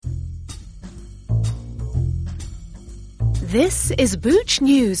This is Booch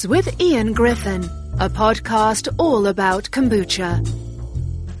News with Ian Griffin, a podcast all about kombucha.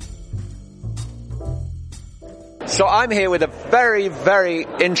 So I'm here with a very, very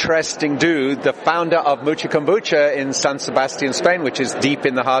interesting dude, the founder of Mucha Kombucha in San Sebastian, Spain, which is deep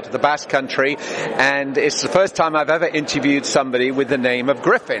in the heart of the Basque Country. And it's the first time I've ever interviewed somebody with the name of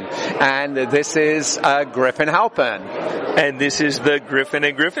Griffin. And this is Griffin Halpern. And this is the Griffin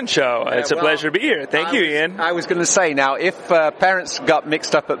and Griffin Show. It's a pleasure to be here. Thank you, Ian. I was going to say, now, if parents got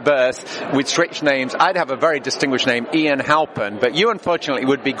mixed up at birth with switch names, I'd have a very distinguished name, Ian Halpern. But you, unfortunately,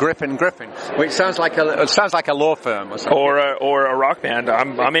 would be Griffin, which sounds like a law firm or something. Or a rock band.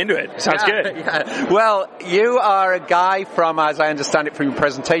 I'm into it. Sounds good. Yeah. Well, you are a guy from, as I understand it from your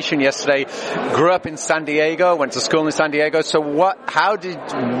presentation yesterday, grew up in San Diego, went to school in San Diego. So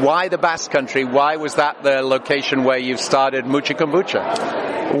why the Basque Country? Why was that the location where you started Mucha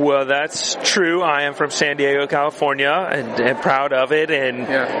Kombucha? Well, that's true. I am from San Diego, California, and proud of it,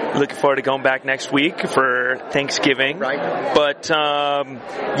 and looking forward to going back next week for Thanksgiving. Right. But,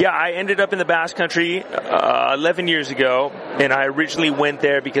 I ended up in the Basque Country 11 years ago, and I originally went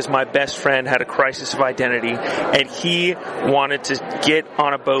there because my best friend had a crisis of identity, and he wanted to get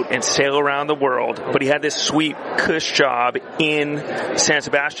on a boat and sail around the world, but he had this sweet cush job in San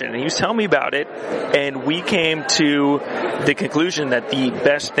Sebastian, and he was telling me about it, and we came to the conclusion that the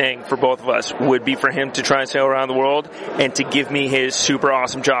best thing for both of us would be for him to try and sail around the world and to give me his super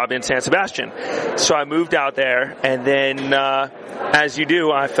awesome job in San Sebastian. So I moved out there, and then as you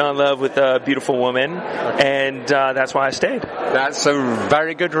do, I fell in love with a beautiful woman, and that's why I stayed. That's a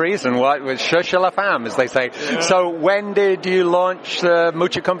very good reason. What was Cherchez la femme, as they say. Yeah. So when did you launch the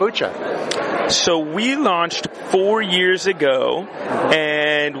Mucha Kombucha? So we launched 4 years ago,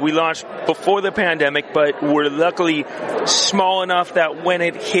 and we launched before the pandemic, but we're luckily small enough that when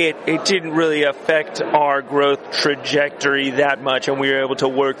it hit, it didn't really affect our growth trajectory that much, and we were able to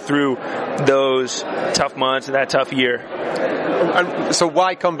work through those tough months and that tough year. So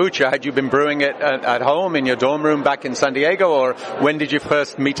why kombucha? Had you been brewing it at home in your dorm room back in San Diego, or when did you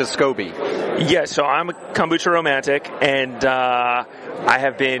first meet a SCOBY? Yeah, so I'm a kombucha romantic, and I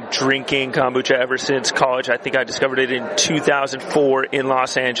have been drinking kombucha ever since college. I think I discovered it in 2004 in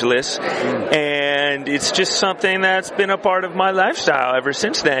Los Angeles, and it's just something that's been a part of my lifestyle ever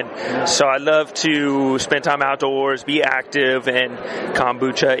since then. So I love to spend time outdoors, be active, and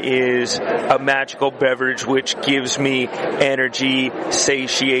kombucha is a magical beverage which gives me energy,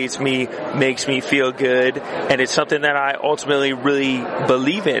 satiates me, makes me feel good, and it's something that I ultimately really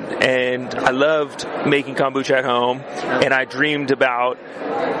believe in. And I loved making kombucha at home, and I dreamed about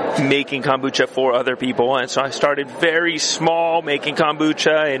making kombucha for other people, and so I started very small, making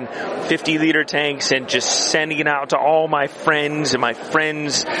kombucha in 50-liter tanks and just sending it out to all my friends, and my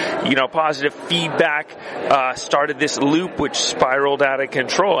friends, positive feedback started this loop which spiraled out of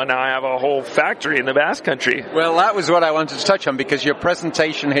control, and now I have a whole factory in the Basque Country. Well, that was what I wanted to touch on, because your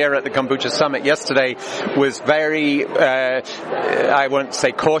presentation here at the Kombucha Summit yesterday was very, I won't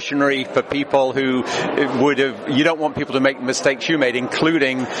say cautionary for people who you don't want people to make the mistakes you made,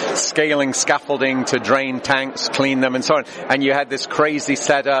 including scaling scaffolding to drain tanks, clean them, and so on. And you had this crazy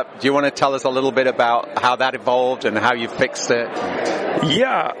setup. Do you want to tell us a little bit about how that evolved and how you fixed it?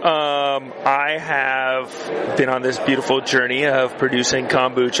 Yeah, I have been on this beautiful journey of producing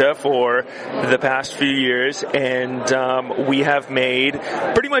kombucha for the past few years, and we have made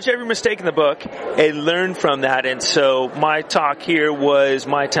pretty much every mistake in the book and learned from that. And so my talk here was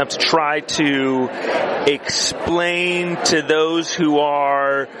my attempt to try to explain to those who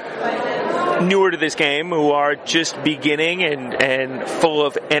are newer to this game, who are just beginning and full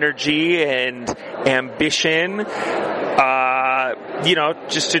of energy and ambition,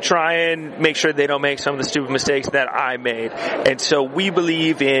 just to try and make sure they don't make some of the stupid mistakes that I made. And so we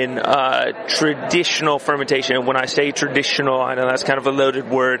believe in traditional fermentation. And when I say traditional, I know that's kind of a loaded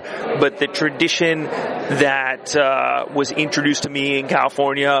word, but the tradition that was introduced to me in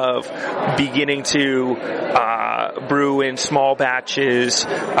California of beginning to brew in small batches,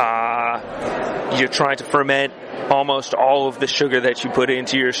 you're trying to ferment almost all of the sugar that you put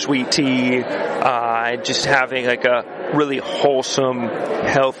into your sweet tea, and just having like a really wholesome,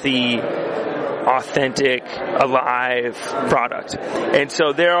 healthy, authentic, alive product. And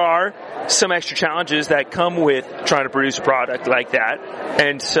so there are some extra challenges that come with trying to produce a product like that.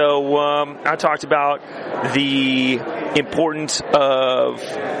 And so I talked about the importance of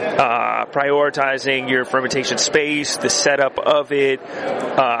prioritizing your fermentation space, the setup of it,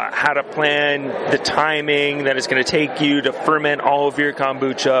 how to plan the timing that it's going to take you to ferment all of your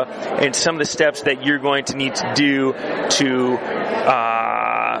kombucha, and some of the steps that you're going to need to do to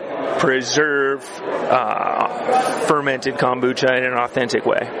preserve serve fermented kombucha in an authentic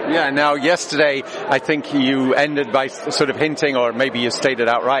way. Yeah, now yesterday I think you ended by sort of hinting, or maybe you stated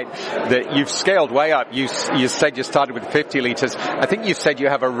outright, that you've scaled way up. You said you started with 50 litres. I think you said you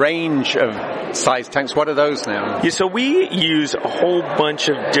have a range of size tanks. What are those now? Yeah, so we use a whole bunch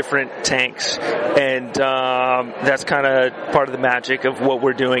of different tanks, and that's kind of part of the magic of what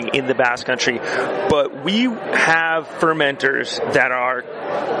we're doing in the Basque Country. But we have fermenters that are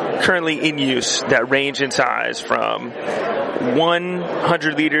currently in use that range in size from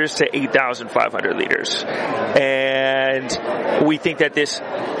 100 liters to 8,500 liters. And we think that this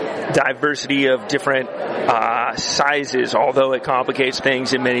diversity of different sizes, although it complicates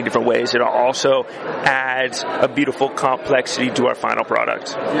things in many different ways, it also adds a beautiful complexity to our final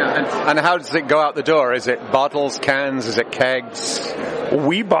product. Yeah, and how does it go out the door? Is it bottles, cans, is it kegs?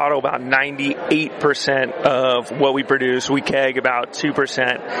 We bottle about 98% of what we produce. We keg about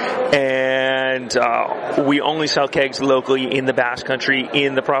 2%. And we only sell kegs locally in the Basque Country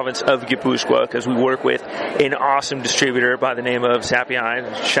in the province of Gipuzkoa, because we work with an awesome distributor by the name of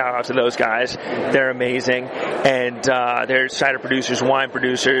Sapien. Shout out to those guys. They're amazing. And they're cider producers, wine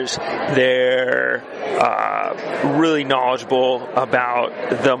producers. They're really knowledgeable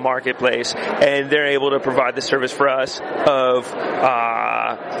about the marketplace. And they're able to provide the service for us of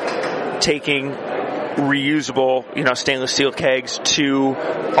taking reusable, stainless steel kegs to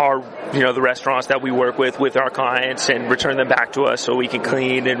our, the restaurants that we work with our clients, and return them back to us so we can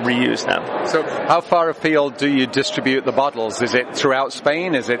clean and reuse them. So how far afield do you distribute the bottles? Is it throughout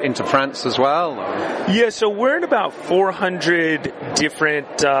Spain? Is it into France as well? Yeah, so we're in about 400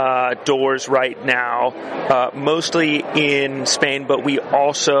 different doors right now, mostly in Spain, but we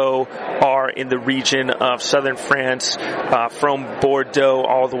also are in the region of southern France, from Bordeaux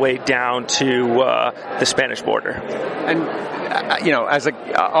all the way down to the Spanish border. And,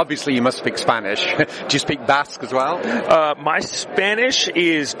 obviously you must speak Spanish. Do you speak Basque as well? My Spanish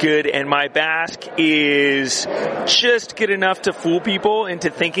is good, and my Basque is just good enough to fool people into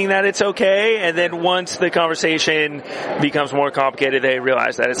thinking that it's okay, and then once the conversation becomes more complicated, they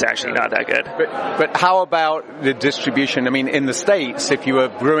realize that it's actually not that good. But how about the distribution? I mean, in the States, if you were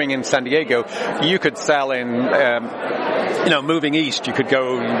brewing in San Diego, you could sell in, moving east, you could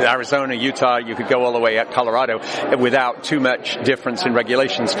go Arizona, Utah, you could go all the way at Colorado without too much difference in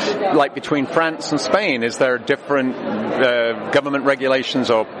regulations. Like between France and Spain, is there different government regulations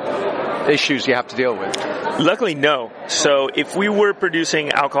or issues you have to deal with? Luckily, no. So if we were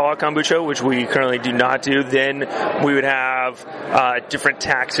producing alcoholic kombucha, which we currently do not do, then we would have different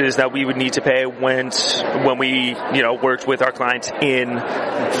taxes that we would need to pay when we worked with our clients in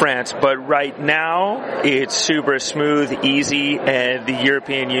France. But right now, it's super smooth, easy, and the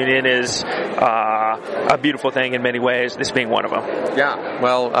European Union is a beautiful thing in many ways, this being one of them. Yeah,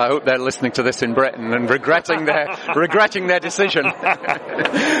 well, I hope they're listening to this in Britain and regretting their decision.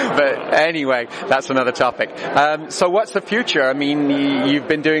 But anyway, that's another topic. So what's the future? I mean, you've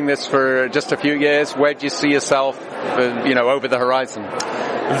been doing this for just a few years. Where do you see yourself, over the horizon?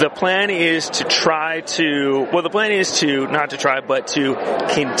 The plan is to but to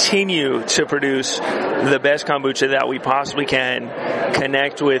continue to produce the best kombucha that we possibly can,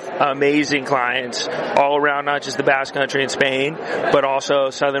 connect with amazing clients all around, not just the Basque Country and Spain, but also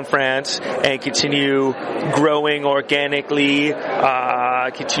southern France, and continue growing organically,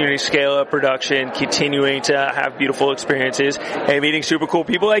 continuing to scale up production, continuing to have beautiful experiences, and meeting super cool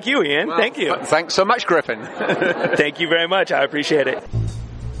people like you, Ian. Well, thank you. Thanks so much, Griffin. Thank you very much. I appreciate it.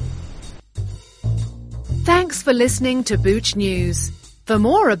 Thanks for listening to Booch News. For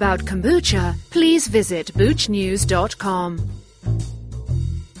more about kombucha, please visit boochnews.com.